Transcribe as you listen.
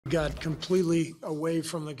Got completely away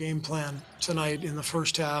from the game plan tonight in the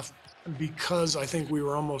first half because I think we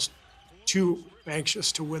were almost too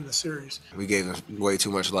anxious to win the series. We gave them way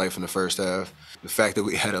too much life in the first half. The fact that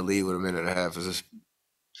we had a lead with a minute and a half is just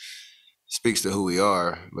speaks to who we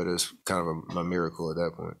are, but it's kind of a miracle at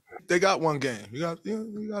that point. They got one game.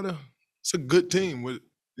 It's a good team with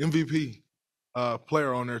MVP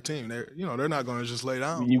player on their team. They're not going to just lay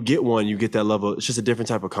down. When you get one, you get that level. It's just a different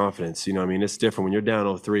type of confidence. You know what I mean? It's different when you're down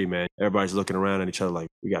 0-3, man. Everybody's looking around at each other like,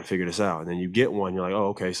 we got to figure this out. And then you get one, you're like, oh,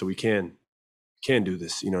 okay, so we can do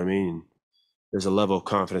this. You know what I mean? There's a level of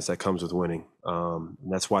confidence that comes with winning. And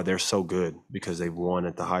that's why they're so good, because they've won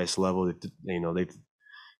at the highest level. They've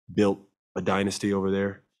built a dynasty over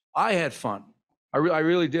there. I had fun. I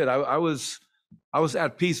really did. I was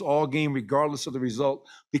at peace all game, regardless of the result,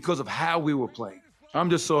 because of how we were playing. I'm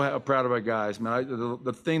just so proud of our guys, man.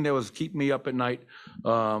 The thing that was keeping me up at night,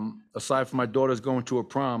 aside from my daughters going to a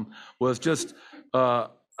prom, was just I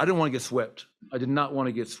didn't want to get swept. I did not want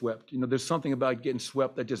to get swept. There's something about getting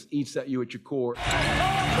swept that just eats at you at your core.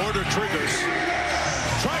 Porter triggers.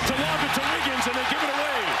 Tried to lob it to Wiggins, and they give it away.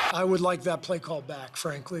 I would like that play call back,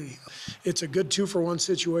 frankly. It's a good 2-for-1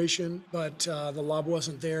 situation, but the lob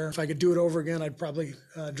wasn't there. If I could do it over again, I'd probably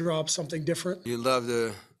draw up something different. You'd love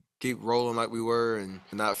to keep rolling like we were and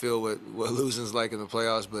not feel what losing's like in the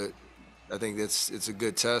playoffs, but I think it's a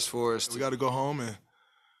good test for us. We got to go home and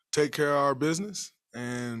take care of our business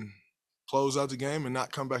and close out the game and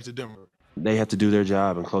not come back to Denver. They have to do their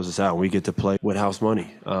job and close us out, and we get to play with house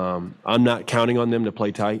money. I'm not counting on them to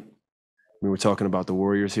play tight. We were talking about the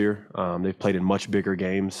Warriors here. They've played in much bigger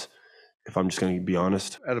games, if I'm just going to be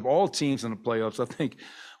honest. Out of all teams in the playoffs, I think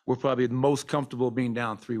we're probably the most comfortable being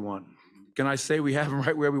down 3-1. Can I say we have them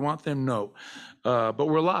right where we want them? No. But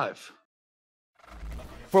we're alive.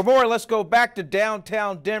 For more, let's go back to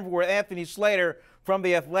downtown Denver, where Anthony Slater from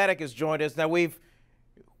The Athletic has joined us. Now, we've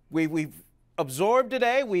absorbed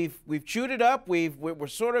today. We've chewed it up. We're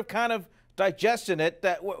sort of kind of digesting it.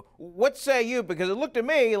 What say you? Because it looked to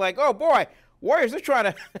me like, oh boy, Warriors, they're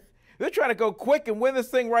trying to go quick and win this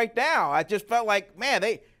thing right now. I just felt like, man,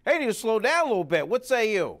 they need to slow down a little bit. What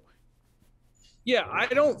say you? Yeah, I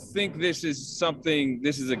don't think this is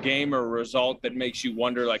a game or a result that makes you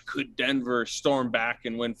wonder, like, could Denver storm back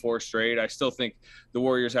and win 4 straight? I still think the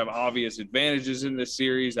Warriors have obvious advantages in this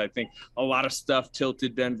series. I think a lot of stuff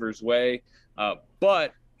tilted Denver's way.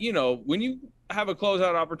 But, when you have a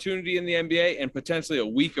closeout opportunity in the NBA and potentially a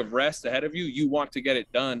week of rest ahead of you, you want to get it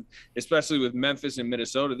done, especially with Memphis and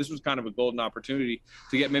Minnesota. This was kind of a golden opportunity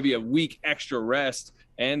to get maybe a week extra rest,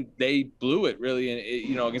 and they blew it really.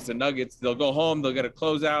 And against the Nuggets, they'll go home, they'll get a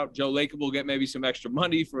closeout. Joe Lacob will get maybe some extra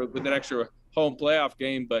money with that extra home playoff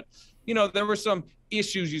game. But there were some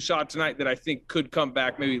issues you saw tonight that I think could come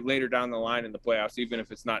back maybe later down the line in the playoffs, even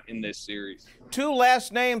if it's not in this series. 2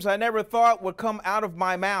 last names I never thought would come out of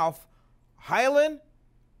my mouth: Highland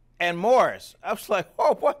and Morris. I was like,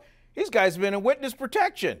 oh, boy, these guys have been in witness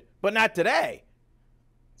protection, but not today.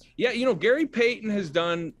 Yeah, Gary Payton has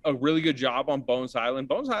done a really good job on Bones Highland.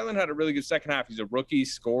 Bones Highland had a really good second half. He's a rookie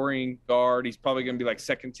scoring guard. He's probably going to be like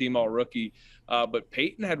second team all rookie. But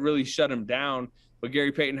Payton had really shut him down. But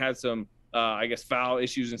Gary Payton had some, foul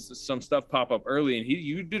issues and some stuff pop up early. And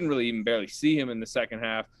you didn't really even barely see him in the second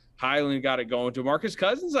half. Highland got it going. DeMarcus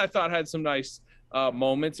Cousins, I thought, had some nice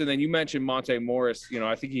moments. And then you mentioned Monte Morris.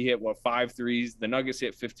 I think he hit 5 threes. The Nuggets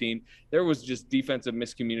hit 15. There was just defensive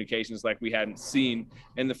miscommunications like we hadn't seen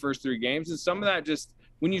in the first 3 games. And some of that just,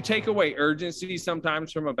 when you take away urgency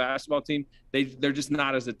sometimes from a basketball team, they're just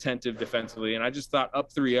not as attentive defensively. And I just thought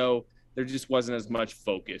up 3-0, there just wasn't as much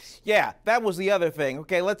focus. Yeah, that was the other thing.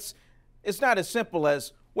 Okay, it's not as simple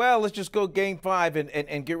as, well, let's just go game 5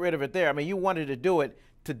 and get rid of it there. I mean, you wanted to do it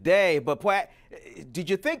today, but did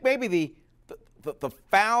you think maybe the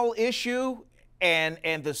foul issue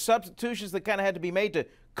and the substitutions that kind of had to be made to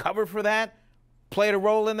cover for that played a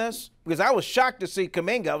role in this? Because I was shocked to see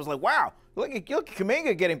Kuminga. I was like, wow, look at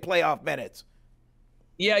Kuminga getting playoff minutes.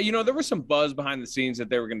 Yeah, there was some buzz behind the scenes that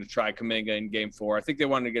they were going to try Kuminga in game 4. I think they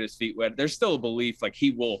wanted to get his feet wet. There's still a belief like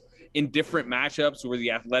he will, in different matchups where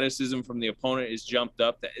the athleticism from the opponent is jumped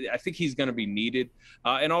up, I think he's going to be needed.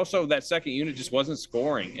 And also that second unit just wasn't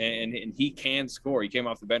scoring, and he can score. He came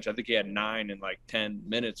off the bench. I think he had 9 in like 10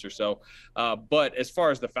 minutes or so. But as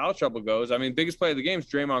far as the foul trouble goes, I mean, biggest play of the game is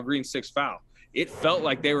Draymond Green's 6th foul. It felt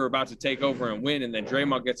like they were about to take over and win, and then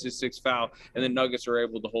Draymond gets his 6th foul, and the Nuggets are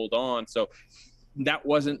able to hold on. So that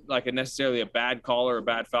wasn't like necessarily a bad call or a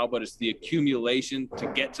bad foul, but it's the accumulation to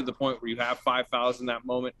get to the point where you have 5 fouls in that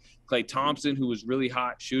moment. Klay Thompson, who was really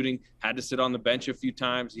hot shooting, had to sit on the bench a few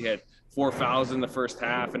times. He had 4 fouls in the first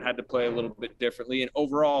half and had to play a little bit differently. And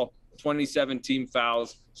overall, 27 team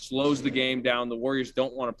fouls slows the game down. The Warriors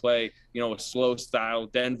don't want to play, a slow style.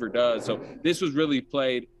 Denver does. So this was really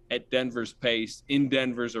played at Denver's pace in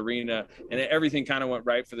Denver's arena, and everything kind of went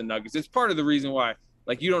right for the Nuggets. It's part of the reason why,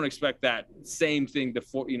 you don't expect that same thing that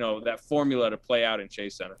formula to play out in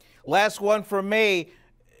Chase Center. Last one for me.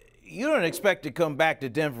 You don't expect to come back to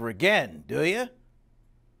Denver again, do you?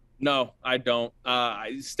 No, I don't.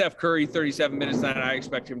 Steph Curry, 37 minutes tonight. I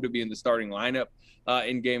expect him to be in the starting lineup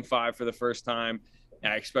in Game 5 for the first time.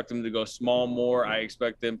 I expect them to go small more. I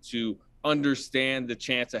expect them to understand the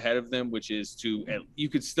chance ahead of them, which is you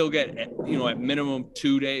could still get, at minimum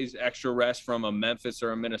 2 days extra rest from a Memphis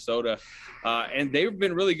or a Minnesota. And they've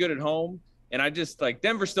been really good at home. And I just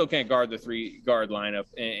Denver still can't guard the 3-guard lineup.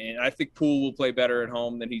 And I think Poole will play better at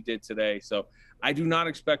home than he did today. So I do not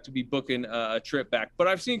expect to be booking a trip back. But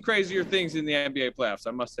I've seen crazier things in the NBA playoffs.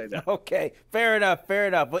 I must say that. Okay, fair enough, fair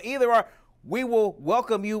enough. But either or, we will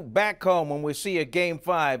welcome you back home when we see you Game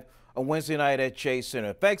 5 on Wednesday night at Chase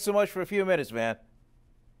Center. Thanks so much for a few minutes, man.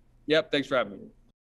 Yep, thanks for having me.